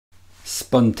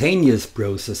Spontaneous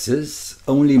processes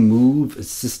only move a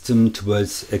system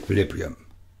towards equilibrium.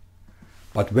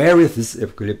 But where is this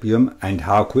equilibrium and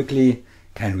how quickly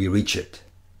can we reach it?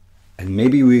 And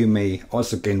maybe we may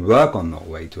also gain work on our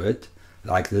way to it,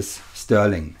 like this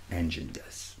Stirling engine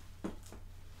does.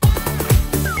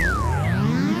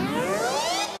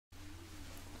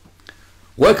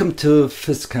 Welcome to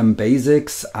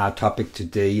PhysChemBasics. Our topic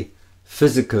today,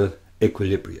 physical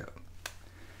equilibrium.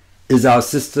 Is our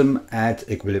system at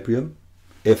equilibrium?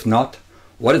 If not,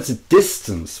 what is the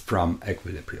distance from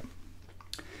equilibrium?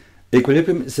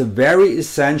 Equilibrium is a very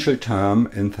essential term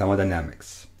in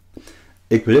thermodynamics.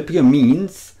 Equilibrium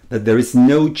means that there is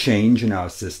no change in our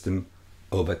system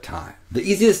over time. The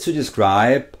easiest to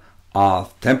describe are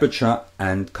temperature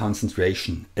and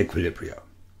concentration equilibria.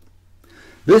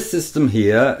 This system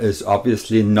here is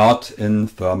obviously not in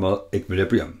thermal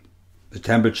equilibrium. The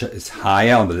temperature is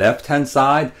higher on the left-hand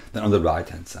side than on the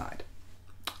right-hand side.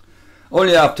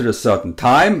 Only after a certain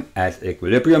time, at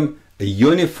equilibrium, a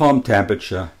uniform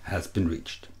temperature has been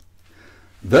reached.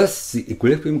 Thus, the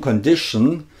equilibrium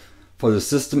condition for the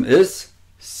system is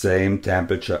same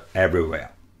temperature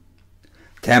everywhere.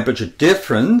 Temperature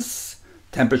difference,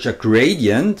 temperature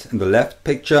gradient in the left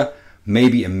picture may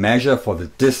be a measure for the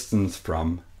distance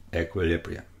from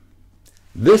equilibrium.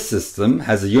 This system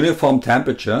has a uniform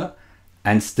temperature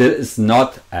and still is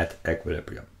not at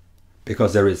equilibrium,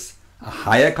 because there is a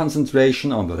higher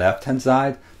concentration on the left-hand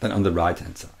side than on the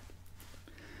right-hand side.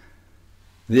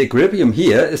 The equilibrium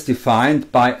here is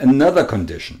defined by another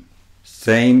condition,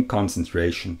 same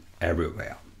concentration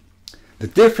everywhere. The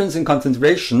difference in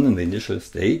concentration in the initial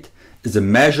state is a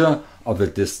measure of the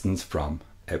distance from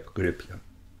equilibrium.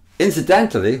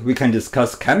 Incidentally, we can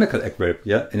discuss chemical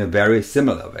equilibria in a very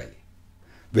similar way.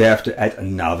 We have to add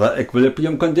another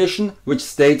equilibrium condition which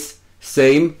states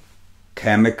same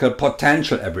chemical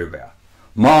potential everywhere.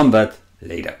 More on that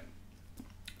later.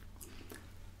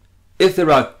 If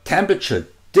there are temperature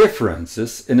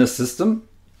differences in a system,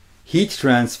 heat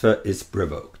transfer is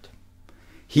provoked.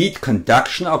 Heat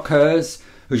conduction occurs,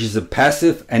 which is a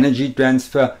passive energy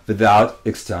transfer without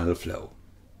external flow.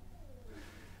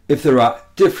 If there are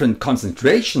different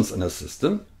concentrations in a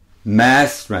system,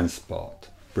 mass transport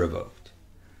provoked.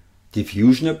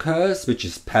 Diffusion occurs, which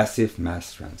is passive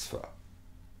mass transfer.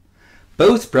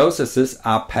 Both processes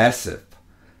are passive.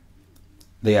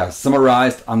 They are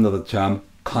summarized under the term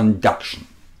conduction.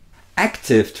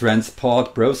 Active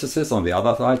transport processes, on the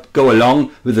other side, go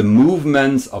along with the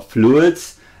movements of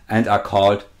fluids and are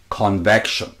called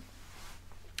convection.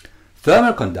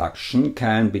 Thermal conduction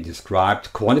can be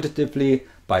described quantitatively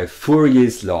by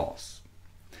Fourier's laws.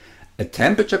 A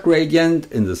temperature gradient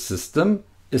in the system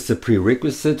is the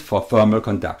prerequisite for thermal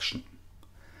conduction.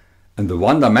 In the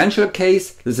one-dimensional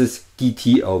case, this is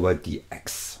dT over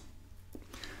dx.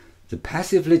 The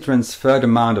passively transferred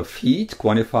amount of heat,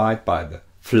 quantified by the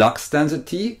flux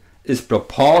density, is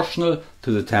proportional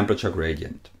to the temperature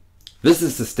gradient. This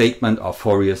is the statement of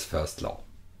Fourier's first law.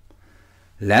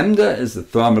 Lambda is the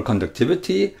thermal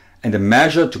conductivity and a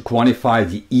measure to quantify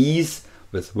the ease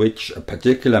with which a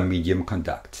particular medium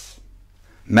conducts.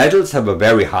 Metals have a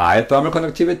very high thermal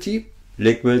conductivity.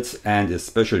 Liquids and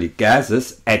especially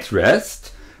gases at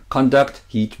rest conduct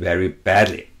heat very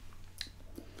badly.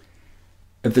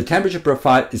 If the temperature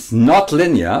profile is not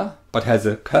linear but has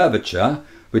a curvature,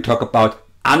 we talk about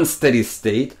unsteady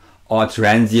state or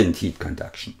transient heat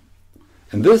conduction.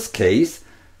 In this case,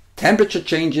 temperature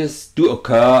changes do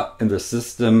occur in the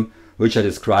system which are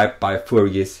described by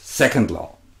Fourier's second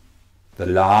law. The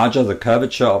larger the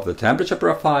curvature of the temperature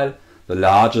profile, the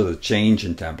larger the change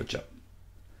in temperature.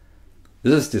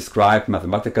 This is described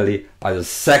mathematically by the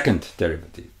second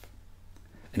derivative.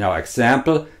 In our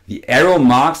example, the arrow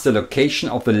marks the location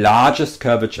of the largest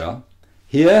curvature.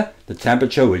 Here, the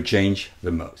temperature will change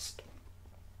the most.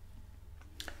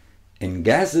 In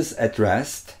gases at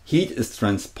rest, heat is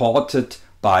transported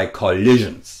by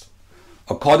collisions.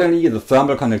 Accordingly, the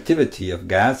thermal conductivity of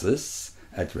gases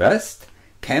at rest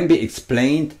can be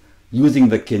explained using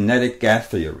the kinetic gas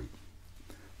theory.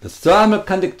 The thermal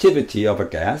conductivity of a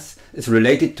gas is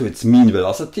related to its mean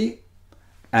velocity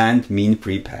and mean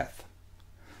free path.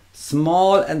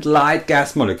 Small and light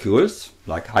gas molecules,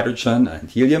 like hydrogen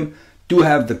and helium, do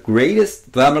have the greatest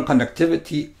thermal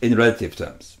conductivity in relative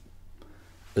terms.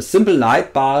 A simple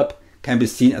light bulb can be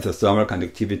seen as a thermal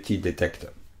conductivity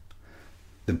detector.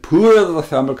 The poorer the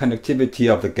thermal conductivity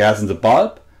of the gas in the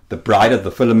bulb, the brighter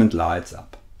the filament lights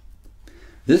up.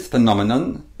 This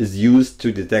phenomenon is used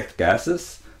to detect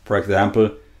gases, for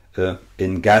example,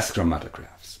 in gas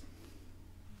chromatographs.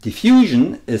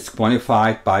 Diffusion is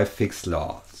quantified by fixed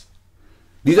laws.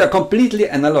 These are completely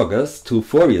analogous to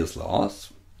Fourier's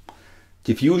laws.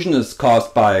 Diffusion is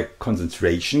caused by a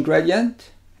concentration gradient.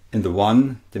 In the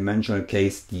one-dimensional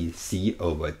case, dc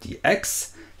over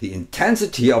dx. The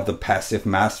intensity of the passive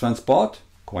mass transport,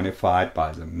 quantified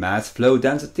by the mass flow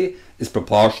density, is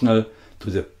proportional to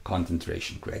the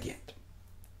concentration gradient.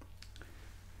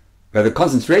 Where the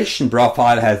concentration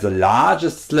profile has the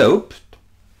largest slope,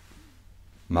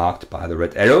 marked by the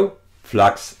red arrow,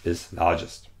 flux is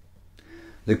largest.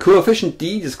 The coefficient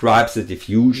d describes the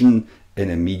diffusion in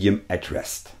a medium at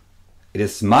rest. It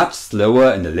is much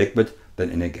slower in a liquid than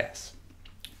in a gas.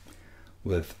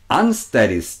 With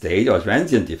unsteady state or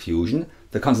transient diffusion,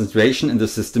 the concentration in the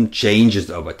system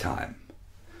changes over time.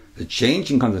 The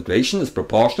change in concentration is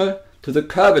proportional to the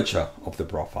curvature of the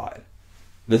profile.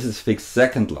 This is Fick's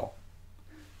second law.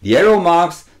 The arrow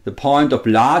marks the point of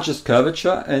largest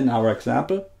curvature in our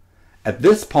example. At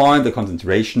this point, the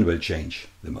concentration will change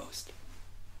the most.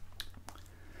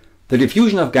 The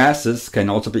diffusion of gases can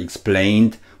also be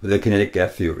explained with the kinetic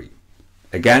gas theory.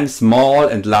 Again, small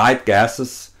and light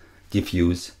gases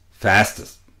diffuse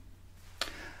fastest.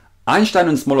 Einstein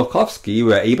and Smoluchowsky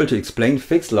were able to explain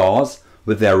Fick's laws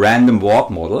with their random walk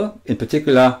model. In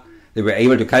particular, they were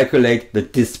able to calculate the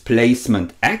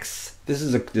displacement x. This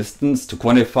is a distance to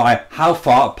quantify how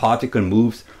far a particle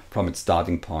moves from its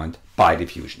starting point by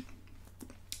diffusion.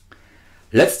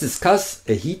 Let's discuss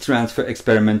a heat transfer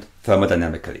experiment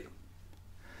thermodynamically.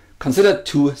 Consider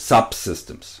two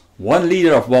subsystems, 1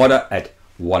 liter of water at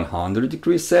 100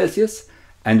 degrees Celsius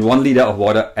and 1 liter of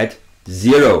water at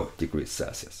 0 degrees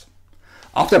Celsius.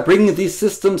 After bringing these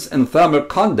systems in thermal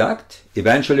contact,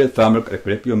 eventually thermal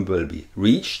equilibrium will be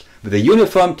reached with a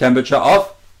uniform temperature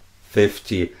of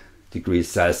 50 degrees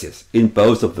Celsius in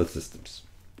both of the systems.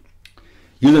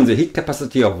 Using the heat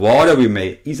capacity of water, we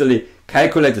may easily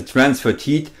calculate the transferred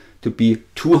heat to be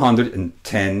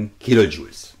 210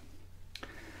 kilojoules.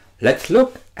 Let's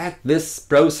look at this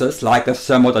process like a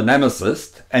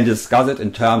thermodynamicist and discuss it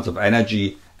in terms of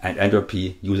energy and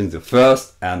entropy using the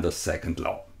first and the second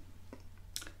law.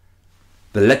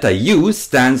 The letter U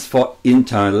stands for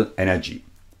internal energy.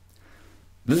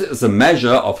 This is a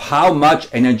measure of how much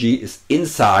energy is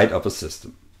inside of a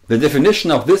system. The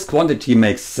definition of this quantity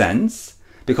makes sense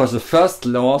because the first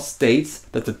law states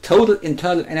that the total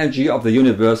internal energy of the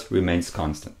universe remains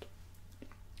constant.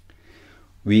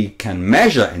 We can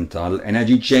measure internal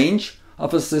energy change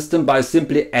of a system by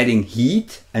simply adding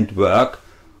heat and work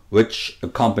which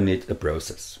accompanied a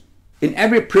process. In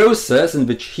every process in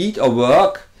which heat or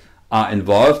work are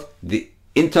involved, the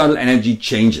internal energy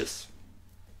changes.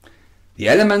 The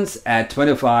elements at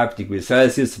 25 degrees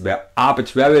Celsius were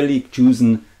arbitrarily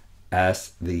chosen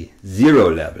as the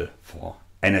zero level for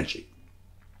energy.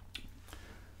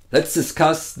 Let's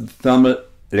discuss the thermal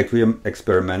equilibrium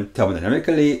experiment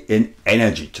thermodynamically in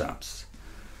energy terms,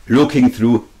 looking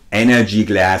through energy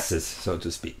glasses, so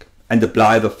to speak, and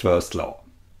apply the first law.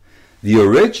 The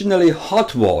originally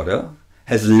hot water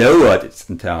has lowered its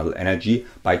internal energy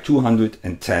by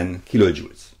 210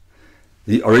 kilojoules.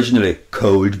 The originally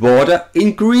cold water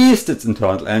increased its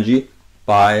internal energy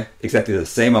by exactly the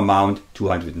same amount,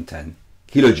 210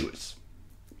 kilojoules.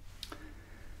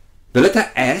 The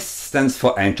letter S stands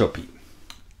for entropy.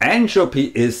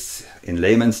 Entropy is, in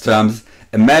layman's terms,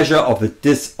 a measure of the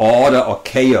disorder or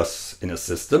chaos in a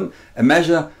system, a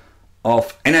measure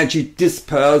of energy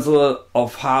dispersal,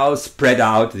 of how spread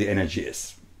out the energy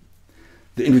is.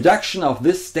 The introduction of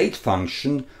this state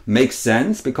function makes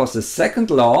sense because the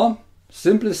second law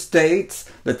simply states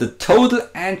that the total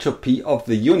entropy of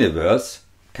the universe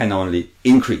can only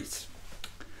increase.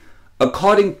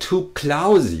 According to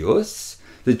Clausius,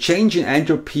 the change in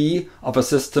entropy of a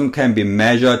system can be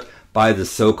measured by the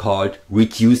so-called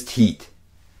reduced heat,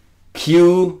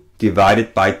 Q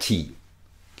divided by T,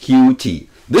 QT.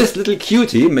 This little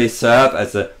qt may serve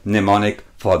as a mnemonic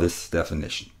for this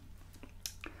definition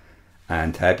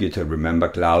and help you to remember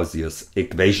Clausius'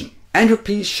 equation.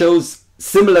 Entropy shows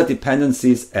similar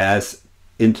dependencies as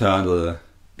internal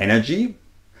energy,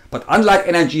 but unlike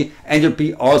energy,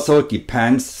 entropy also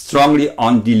depends strongly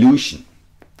on dilution.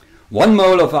 1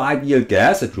 mole of ideal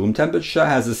gas at room temperature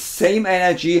has the same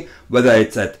energy whether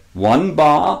it's at 1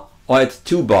 bar or at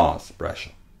 2 bars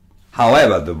pressure.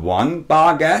 However, the 1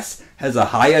 bar gas has a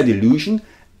higher dilution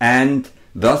and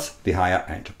thus the higher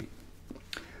entropy.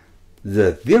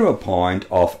 The 0 point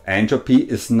of entropy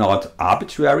is not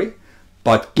arbitrary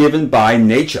but given by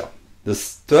nature. The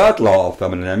third law of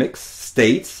thermodynamics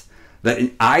states that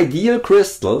in ideal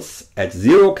crystals at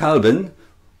 0 Kelvin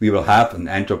we will have an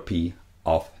entropy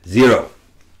of 0.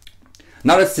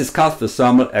 Now let's discuss the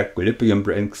thermal equilibrium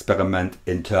experiment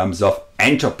in terms of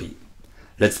entropy.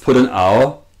 Let's put on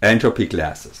our entropy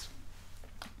glasses.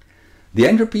 The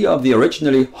entropy of the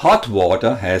originally hot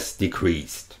water has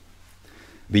decreased.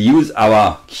 We use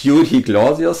our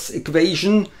Curie-Clausius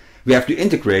equation. We have to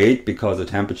integrate because the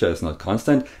temperature is not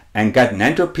constant and get an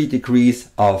entropy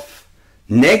decrease of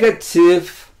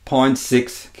negative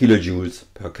 0.6 kilojoules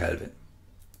per Kelvin.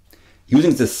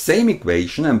 Using the same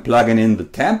equation and plugging in the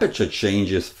temperature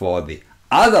changes for the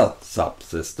other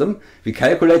subsystem, we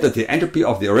calculate that the entropy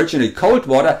of the originally cold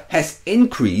water has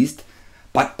increased,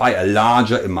 but by a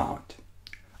larger amount.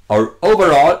 Our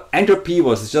overall entropy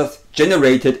was just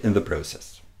generated in the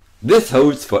process. This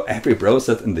holds for every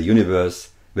process in the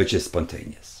universe which is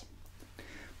spontaneous.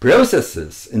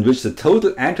 Processes in which the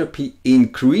total entropy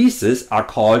increases are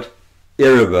called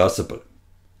irreversible.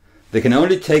 They can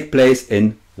only take place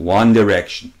in one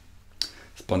direction.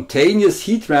 Spontaneous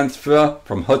heat transfer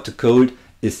from hot to cold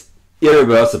is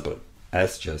irreversible,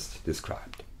 as just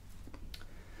described.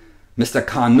 Mr.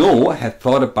 Carnot had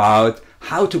thought about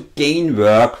how to gain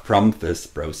work from this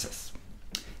process.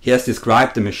 He has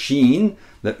described a machine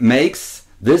that makes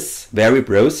this very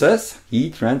process,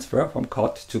 heat transfer from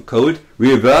hot to cold,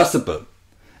 reversible,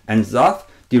 and thus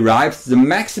derives the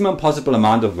maximum possible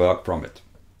amount of work from it.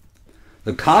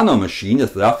 The Carnot machine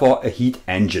is therefore a heat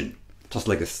engine, just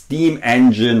like a steam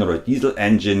engine or a diesel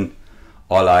engine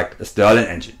or like a Stirling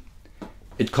engine.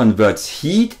 It converts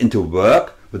heat into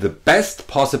work with the best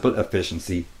possible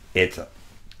efficiency eta.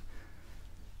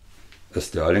 A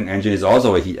Stirling engine is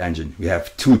also a heat engine. We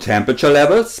have two temperature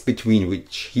levels between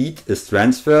which heat is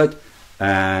transferred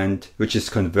and which is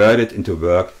converted into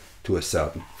work to a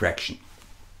certain fraction.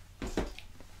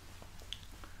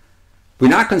 We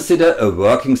now consider a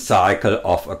working cycle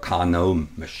of a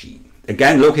Carnot machine,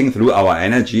 again looking through our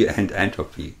energy and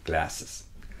entropy glasses.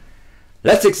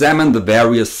 Let's examine the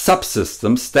various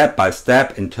subsystems step by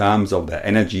step in terms of their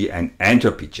energy and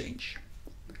entropy change.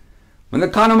 When the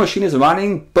Carnot machine is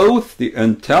running, both the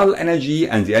internal energy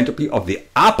and the entropy of the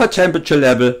upper temperature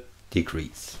level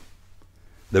decrease.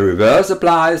 The reverse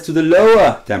applies to the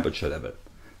lower temperature level.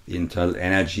 The internal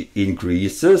energy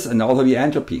increases and also the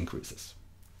entropy increases.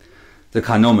 The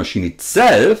Carnot machine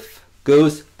itself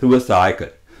goes through a cycle,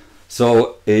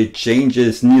 so it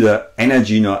changes neither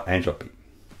energy nor entropy.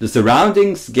 The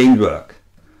surroundings gain work,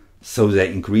 so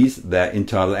they increase their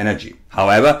internal energy.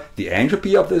 However, the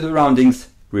entropy of the surroundings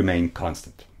remain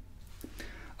constant.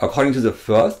 According to the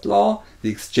first law,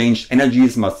 the exchanged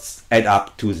energies must add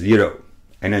up to zero.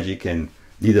 Energy can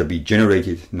neither be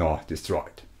generated nor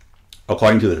destroyed.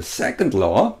 According to the second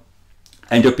law,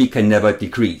 entropy can never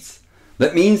decrease.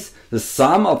 That means the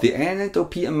sum of the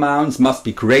entropy amounts must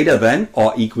be greater than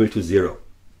or equal to zero.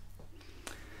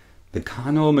 The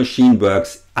Carnot machine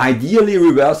works ideally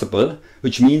reversible,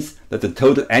 which means that the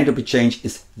total entropy change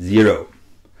is zero.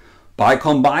 By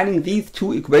combining these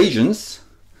two equations,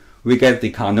 we get the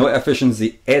Carnot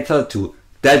efficiency eta to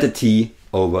delta T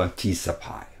over T sub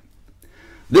I.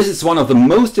 This is one of the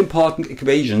most important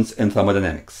equations in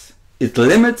thermodynamics. It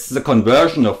limits the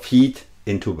conversion of heat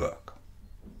into work.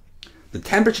 The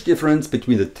temperature difference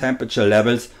between the temperature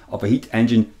levels of a heat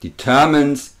engine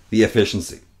determines the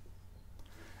efficiency.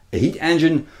 A heat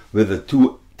engine with the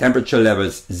two temperature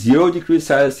levels 0 degrees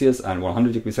Celsius and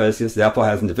 100 degrees Celsius therefore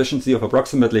has an efficiency of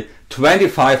approximately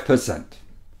 25%.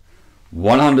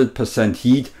 100%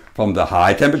 heat from the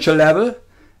high temperature level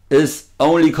is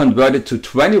only converted to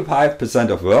 25%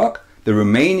 of work. The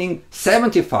remaining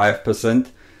 75%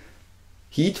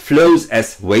 heat flows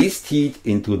as waste heat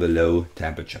into the low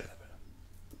temperature level.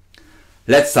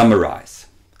 Let's summarize.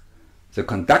 The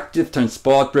conductive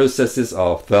transport processes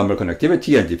of thermal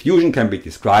conductivity and diffusion can be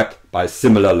described by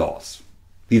similar laws.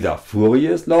 These are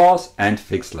Fourier's laws and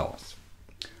Fick's laws.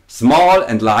 Small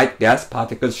and light gas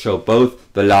particles show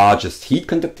both the largest heat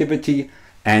conductivity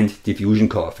and diffusion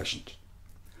coefficient.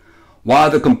 While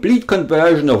the complete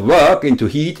conversion of work into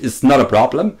heat is not a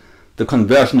problem, the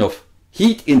conversion of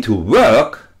heat into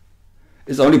work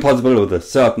is only possible with a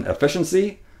certain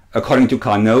efficiency. According to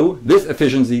Carnot, this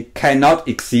efficiency cannot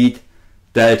exceed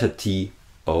delta T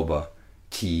over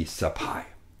T sub I.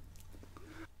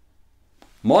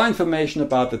 More information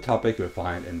about the topic you'll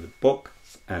find in the book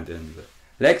and in the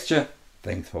lecture.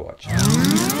 Thanks for watching.